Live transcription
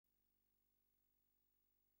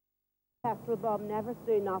petrol bomb, never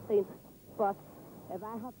do nothing. But if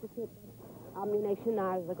I have to take ammunition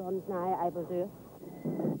now, the guns now, I will do it.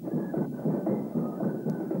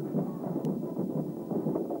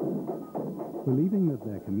 Believing that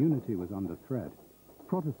their community was under threat,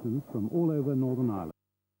 Protestants from all over Northern Ireland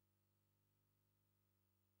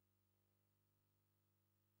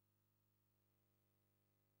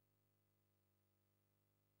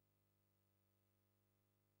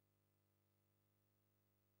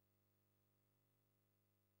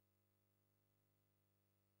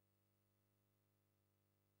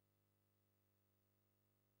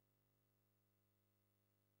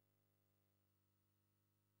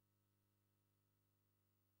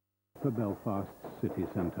for Belfast's city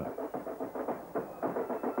centre.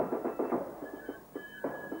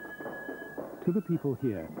 To the people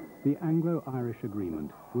here, the Anglo-Irish agreement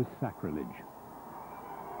was sacrilege.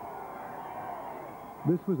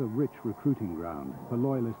 This was a rich recruiting ground for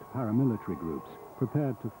loyalist paramilitary groups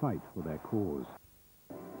prepared to fight for their cause.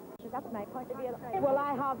 That's my point of view. Well,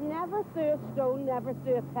 I have never threw a stone, never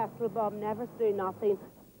threw a petrol bomb, never threw nothing.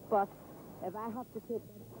 But if I have to take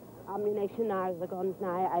ammunition now, the guns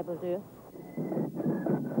now, I will do it.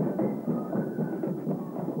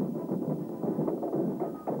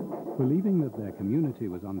 Believing that their community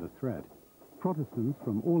was under threat, Protestants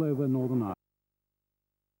from all over Northern Ireland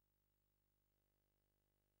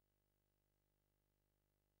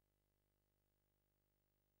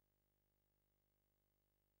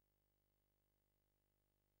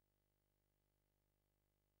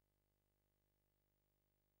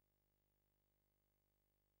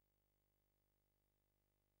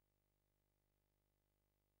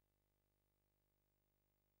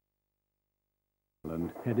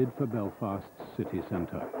headed for Belfast's city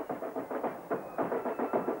centre.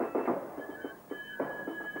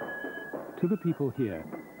 To the people here,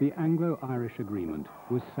 the Anglo-Irish agreement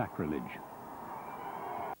was sacrilege.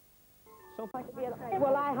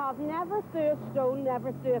 Well, I have never threw a stone,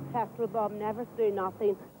 never threw a petrol bomb, never threw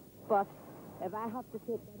nothing. But if I have to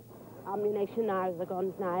take ammunition now, the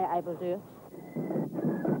guns now, I will do it.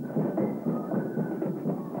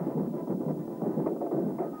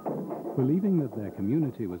 Believing that their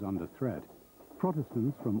community was under threat,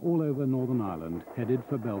 Protestants from all over Northern Ireland headed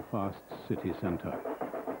for Belfast's city centre.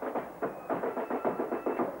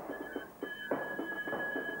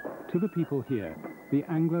 To the people here, the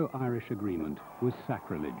Anglo-Irish agreement was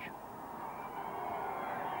sacrilege.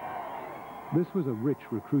 This was a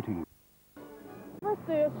rich recruiting. Never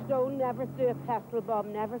threw a stone, never threw a petrol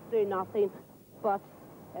bomb, never threw nothing. But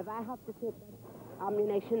if I have to take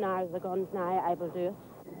ammunition now, the guns now, I will do it.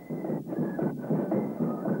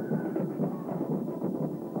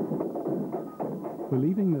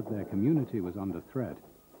 Believing that their community was under threat,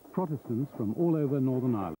 Protestants from all over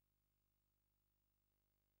Northern Ireland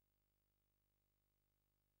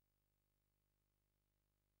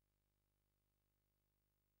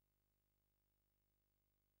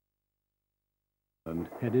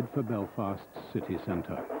headed for Belfast's city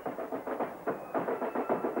centre.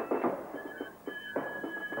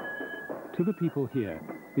 To the people here,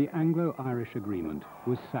 the Anglo-Irish agreement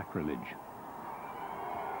was sacrilege.